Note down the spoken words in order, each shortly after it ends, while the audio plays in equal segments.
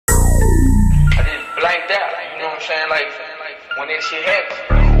I'm saying? Like, when that shit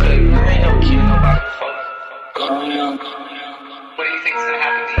happens, cause you ain't never killed nobody before. What do you think is gonna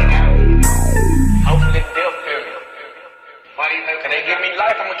happen to you now? Hopefully death period. Why do you think? Can they give me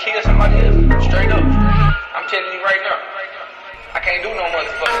life? I'm gonna kill somebody else. Straight up. I'm telling you right now. I can't do no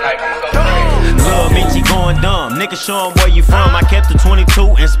motherfucking life. I'm gonna go crazy. Lil' Meechie going dumb. Nigga show him where you from. I kept the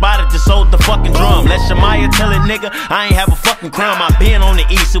 22 and spotted just sold the fucking drum. Let Shamaya tell it, nigga, I ain't have a fucking crumb. I been on the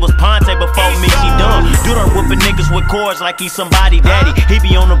east, it was Ponte before Meechie done. Do the whooping niggas with cords like he's somebody daddy. He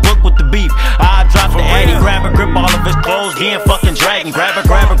be on the book with the beef. I drop the addy, grab a grip all of his clothes, then fucking dragging. Grab a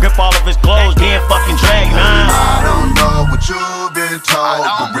grip all of his clothes, then fucking dragging. I don't know what you've been told,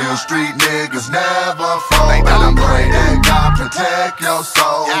 but real street niggas never fold. And I pray that God protect your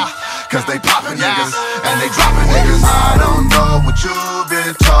soul, cause they poppin' niggas and they droppin' niggas. I don't know what you've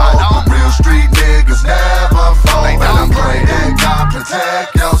been told, but real street niggas never fold. And I pray that God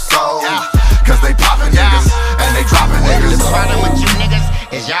protect your soul, cause they poppin' niggas and they droppin' niggas. The problem with you niggas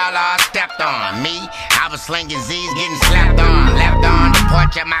is y'all all stepped on. Me, I was slinging Z's, getting slapped on. Left on the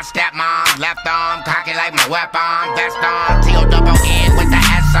porch of my stepmom. Left arm, cocky like my weapon. Vest on, T-O-double-N with the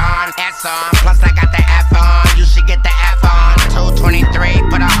S on. S on, plus I got the F on. You should get the F on. 223,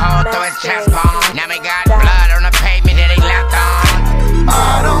 put a hole through his chest bone. Now we got blood on the pavement that he left on.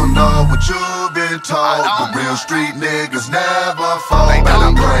 I don't know what you've been told, but real street niggas never fold. And I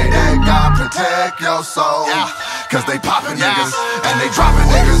pray that God protect your soul, cause they poppin' niggas and they droppin'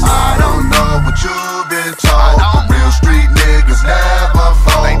 niggas. I don't know what you've been told, but real street niggas never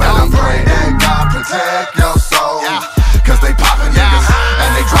fold. And I pray that God protect your soul, cause they poppin' niggas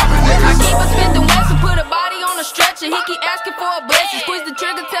and they droppin' niggas. I keep a Smith and Wesson, put a body on a stretcher. He keep asking for a blessing, squeeze the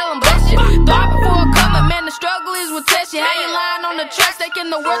trigger, tell him bless you. Thought before coming, man, the struggle is what test you. How you lying on the tracks, taking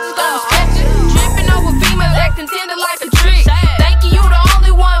the words is gonna sketch you. Tripping over females, acting tender like a trick. Thinking you the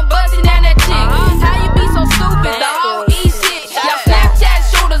only one busting down that chick. How you be so stupid? The whole East shit. Y'all Snapchat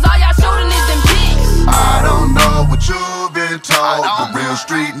shooters, all y'all shooting is them pics. I don't know what you've been told, but real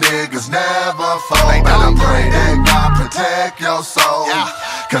street niggas never fold. And I pray that God protect your soul,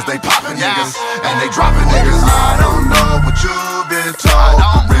 cause they poppin' niggas and they droppin' niggas. I don't know what you've been told,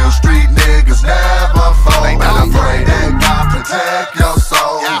 but real street niggas never fold. And I pray that God protect your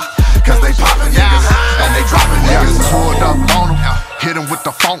soul, cause they poppin' niggas and they droppin' niggas. Pulled up on him, hit him with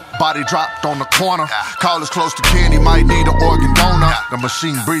the funk, body dropped on the corner. Call us close to kin, he might need an organ donor. The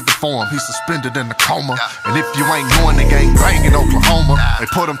machine breathing for him, he's suspended in the coma. And if you ain't knowing, the gang bang in Oklahoma. They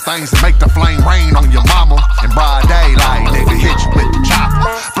put them things that make the flame rain on your mama. In broad daylight, nigga hit you with the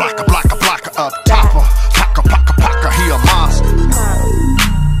chopper.